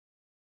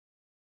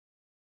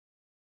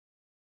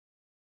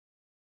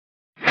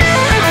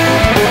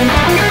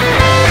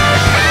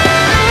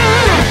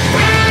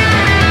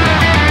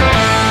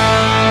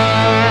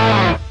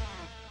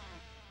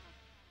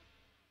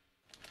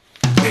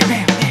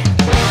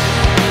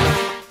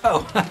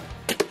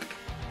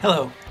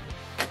Hello.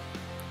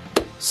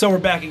 So we're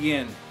back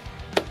again.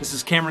 This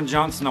is Cameron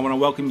Johnson. I want to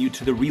welcome you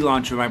to the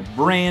relaunch of my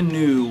brand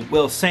new,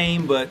 well,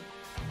 same but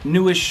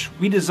newish,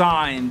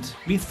 redesigned,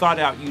 rethought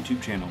out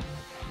YouTube channel.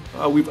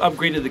 We've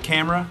upgraded the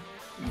camera.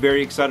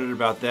 Very excited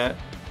about that.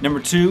 Number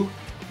two,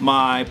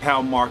 my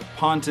pal Mark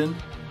Ponton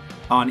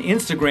on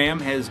Instagram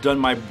has done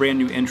my brand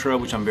new intro,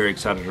 which I'm very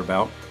excited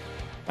about.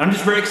 And I'm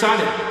just very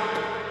excited.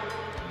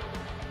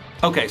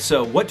 Okay,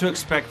 so what to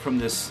expect from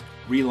this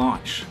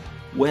relaunch?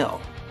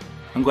 Well,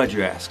 I'm glad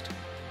you asked.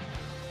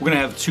 We're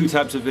gonna have two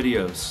types of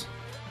videos.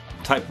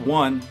 Type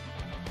one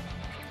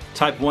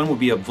will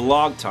be a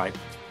vlog type.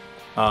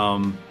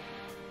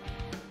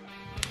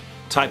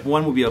 Type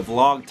 1 will be a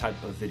vlog type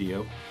of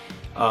video.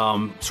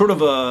 Sort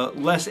of a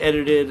less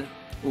edited,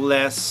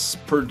 less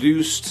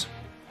produced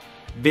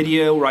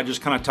video where I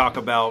just kind of talk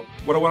about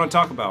what I want to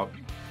talk about.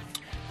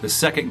 The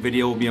second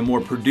video will be a more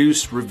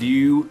produced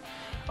review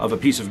of a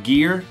piece of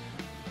gear.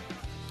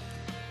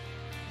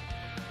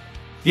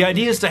 The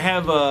idea is to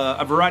have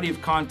a variety of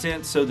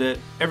content so that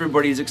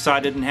everybody's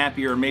excited and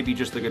happy, or maybe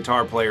just the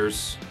guitar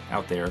players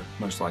out there,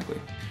 most likely.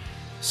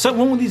 So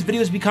when will these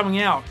videos be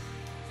coming out?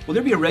 Will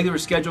there be a regular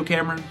schedule,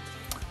 Cameron?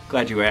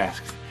 Glad you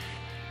asked.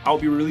 I'll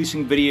be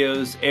releasing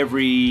videos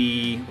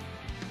every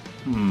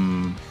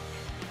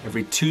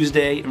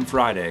Tuesday and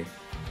Friday.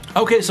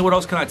 Okay, so what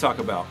else can I talk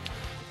about?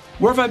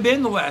 Where have I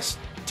been the last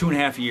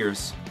 2.5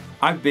 years?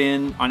 I've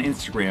been on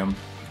Instagram.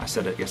 I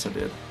said it, yes I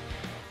did.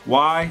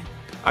 Why?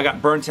 I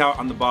got burnt out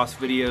on the boss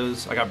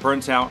videos. I got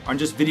burnt out on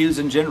just videos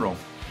in general.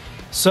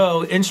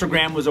 So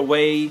Instagram was a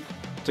way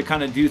to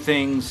kind of do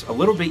things a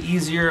little bit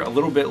easier, a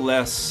little bit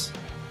less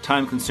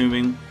time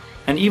consuming.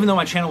 And even though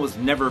my channel was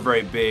never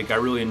very big, I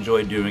really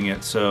enjoyed doing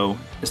it. So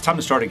it's time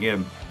to start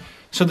again.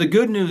 So the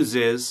good news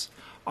is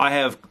I'll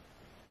have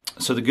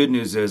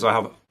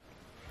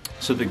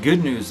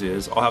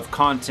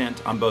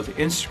content on both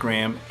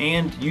Instagram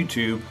and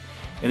YouTube,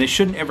 and they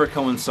shouldn't ever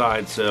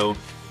coincide. So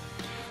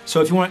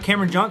if you want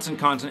Cameron Johnson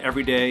content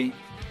every day,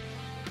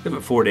 give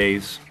it 4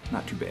 days,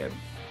 not too bad.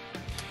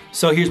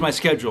 So here's my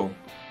schedule.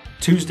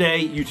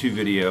 Tuesday, YouTube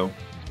video.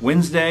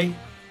 Wednesday,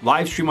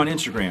 live stream on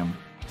Instagram.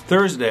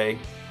 Thursday,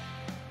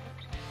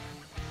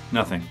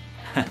 nothing.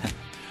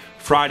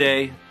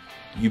 Friday,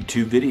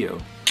 YouTube video.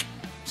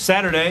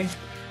 Saturday,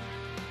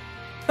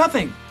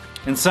 nothing.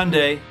 And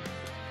Sunday,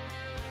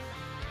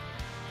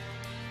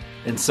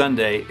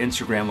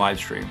 Instagram live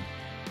stream.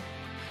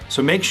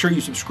 So make sure you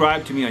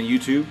subscribe to me on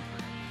YouTube.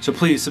 So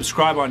please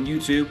subscribe on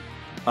YouTube.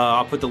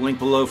 I'll put the link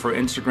below for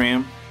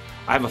Instagram.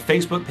 I have a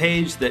Facebook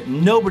page that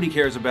nobody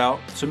cares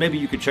about, so maybe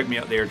you could check me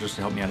out there just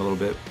to help me out a little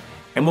bit.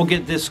 And we'll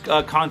get this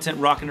content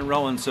rocking and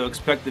rolling, so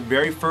expect the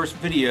very first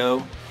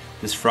video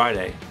this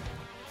Friday.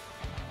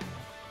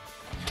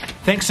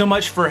 Thanks so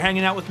much for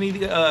hanging out with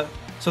me.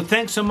 So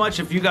thanks so much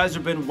if you guys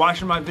have been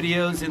watching my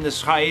videos in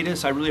this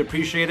hiatus. I really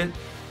appreciate it.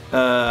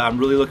 I'm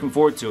really looking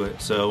forward to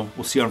it. So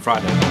we'll see you on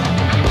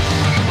Friday.